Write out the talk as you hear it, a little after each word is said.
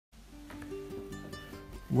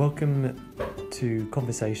Welcome to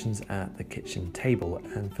Conversations at the Kitchen Table,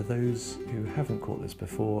 and for those who haven't caught this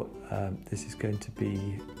before, this is going to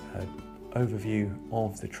be an overview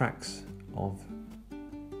of the tracks of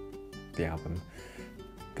the album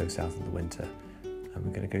Go South in the Winter, and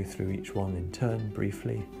we're going to go through each one in turn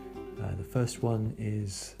briefly. The first one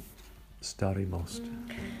is Stary Most.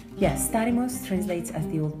 Yes, Stary Most translates as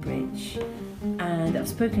the Old Bridge, and I've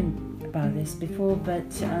spoken about this before, but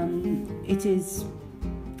it is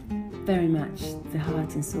very much the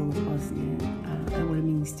heart and soul of Bosnia, and what it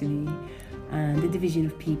means to me, and the division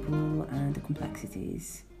of people and the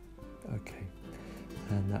complexities. Okay,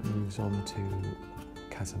 and that moves on to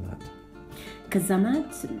Kazamat.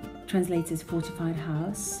 Kazamat translates as fortified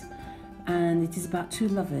house, and it is about two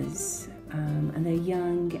lovers, and they're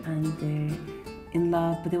young and they're in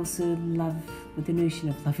love, but they also love with the notion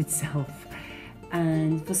of love itself.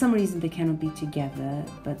 And for some reason they cannot be together,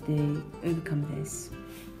 but they overcome this.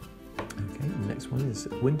 Okay, the next one is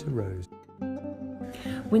Winter Rose.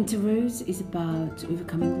 Winter Rose is about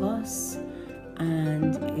overcoming loss,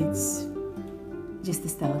 and it's just a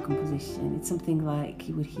stellar composition. It's something like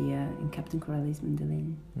you would hear in Captain Corelli's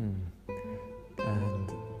mandolin. And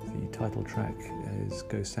the title track is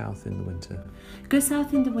Go South in the Winter. Go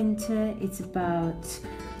South in the Winter, it's about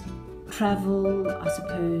travel, I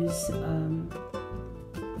suppose,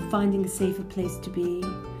 finding a safer place to be,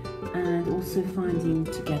 and also finding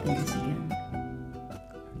togetherness again.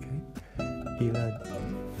 Okay. Isla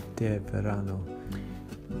de Verano,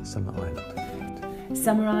 Summer Island.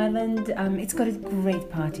 Summer Island, it's got a great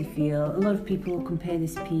party feel. A lot of people compare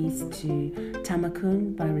this piece to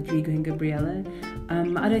Tamakun by Rodrigo and Gabriela.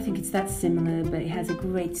 I don't think it's that similar, but it has a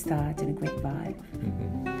great start and a great vibe.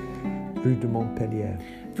 Rue de Montpellier.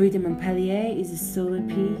 Rue de Montpellier is a solo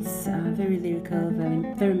piece, very lyrical,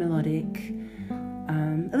 very melodic.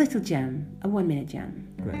 A little jam, a 1-minute jam.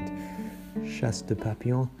 Great. Chasse de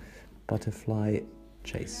Papillon, Butterfly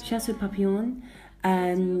Chase. Chasse de Papillon,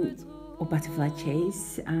 or Butterfly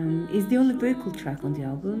Chase, is the only vocal track on the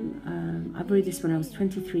album. I wrote this when I was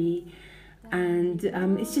 23, and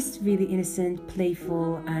it's just really innocent,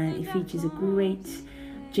 playful, and it features a great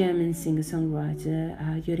German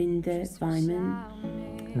singer-songwriter, Jorinde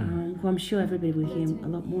Weimann, who I'm sure everybody will hear a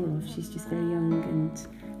lot more of. She's just very young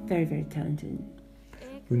and very, very talented.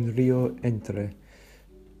 Un Rio Entre,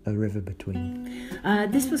 A River Between.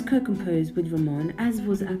 This was co-composed with Ramon, as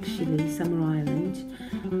was actually Summer Island,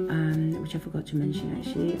 which I forgot to mention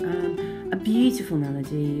actually. A beautiful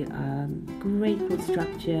melody, great chord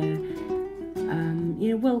structure,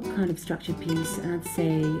 well kind of structured piece, and I'd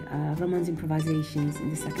say Ramon's improvisations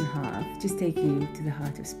in the second half just take you to the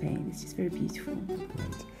heart of Spain. It's just very beautiful.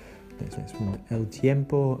 Right. Next one, El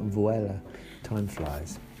Tiempo Vuela, Time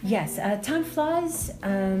Flies. Yes, Time Flies,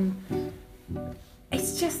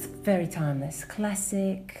 it's just very timeless,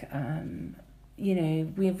 classic.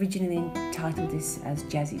 We originally entitled this as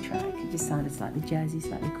Jazzy Track. It just sounded slightly jazzy,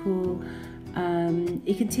 slightly cool.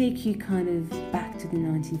 It can take you kind of back to the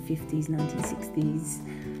 1950s,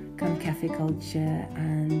 1960s, kind of cafe culture,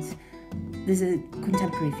 and there's a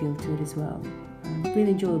contemporary feel to it as well.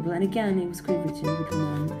 Really enjoyable, and again, it was co-written with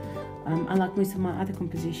Ramon. Unlike most of my other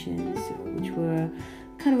compositions, which were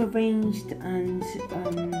kind of arranged and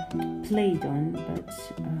played on, but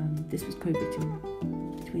this was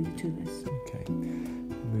co-written between the two of us. Okay,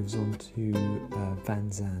 moves on to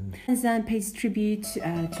Van Zandt. Van Zandt pays tribute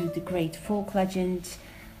to the great folk legend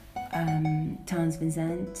Townes Van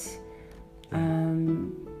Zandt,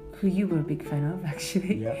 who you were a big fan of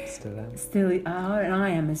actually. Yeah, still am. Still are, and I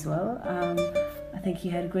am as well. I think he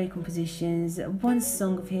had great compositions. One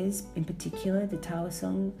song of his in particular, the Tower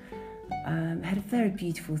Song, had a very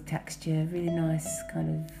beautiful texture, really nice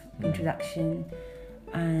kind of introduction,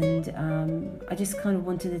 and I just kind of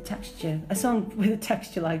wanted a song with a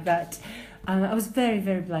texture like that. I was very,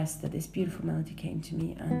 very blessed that this beautiful melody came to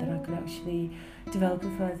me and that I could actually develop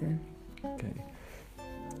it further. Okay.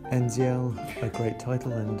 Enziel, a great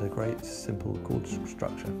title and a great simple chord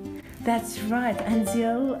structure. That's right.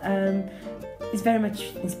 Enziel is very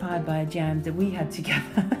much inspired by a jam that we had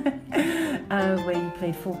together, where you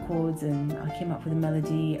played 4 chords and I came up with a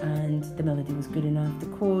melody, and the melody was good enough. The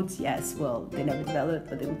chords, yes, well, they never developed,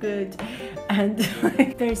 but they were good. And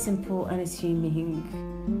very simple, unassuming,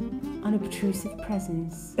 unobtrusive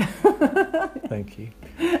presence. Thank you.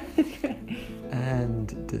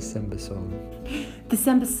 And December Song.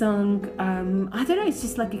 December Song, I don't know, it's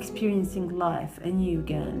just like experiencing life anew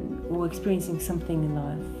again, or experiencing something in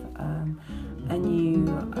life anew.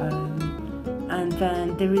 And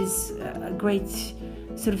then there is a great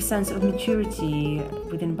sort of sense of maturity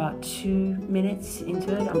within about 2 minutes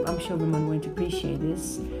into it. I'm sure Ramon won't appreciate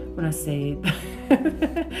this when I say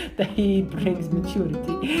that he brings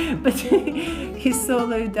maturity, but his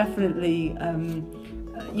solo definitely,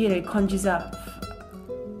 conjures up,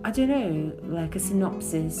 I don't know, like a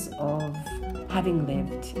synopsis of having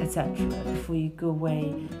lived, etc., before you go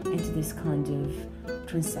away into this kind of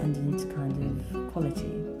transcendent kind of quality.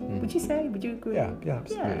 Would you say? Would you agree? Yeah,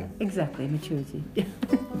 absolutely. Yeah, exactly, maturity.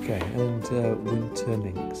 Okay, and Winter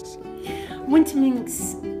Minx. Winter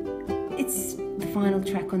Minx, it's the final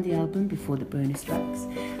track on the album before the bonus tracks.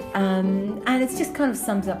 And it just kind of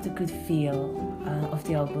sums up the good feel of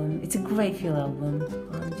the album. It's a great feel album.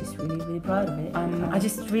 I'm just really, really proud of it. I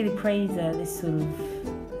just really pray that this sort of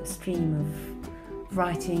stream of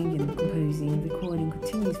writing and composing and recording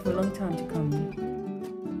continues for a long time to come.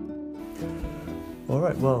 All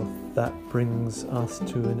right, well, that brings us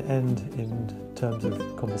to an end in terms of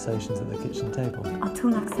conversations at the kitchen table.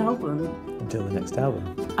 Until next album. Until the next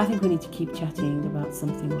album. I think we need to keep chatting about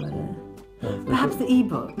something or other. Well, Perhaps the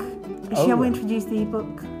ebook. Shall we introduce the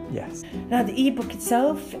ebook? Yes. Now, the ebook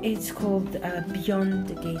itself, it's called Beyond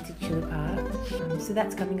the Gated Sugar Patch. So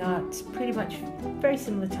that's coming out pretty much very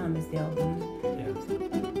similar time as the album.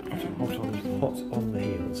 Hot on the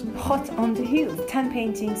heels. Hot on the heels. 10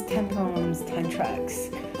 paintings, 10 poems, 10 tracks.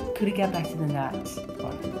 Could it get better than that? I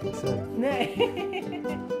don't think so.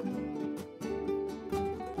 No.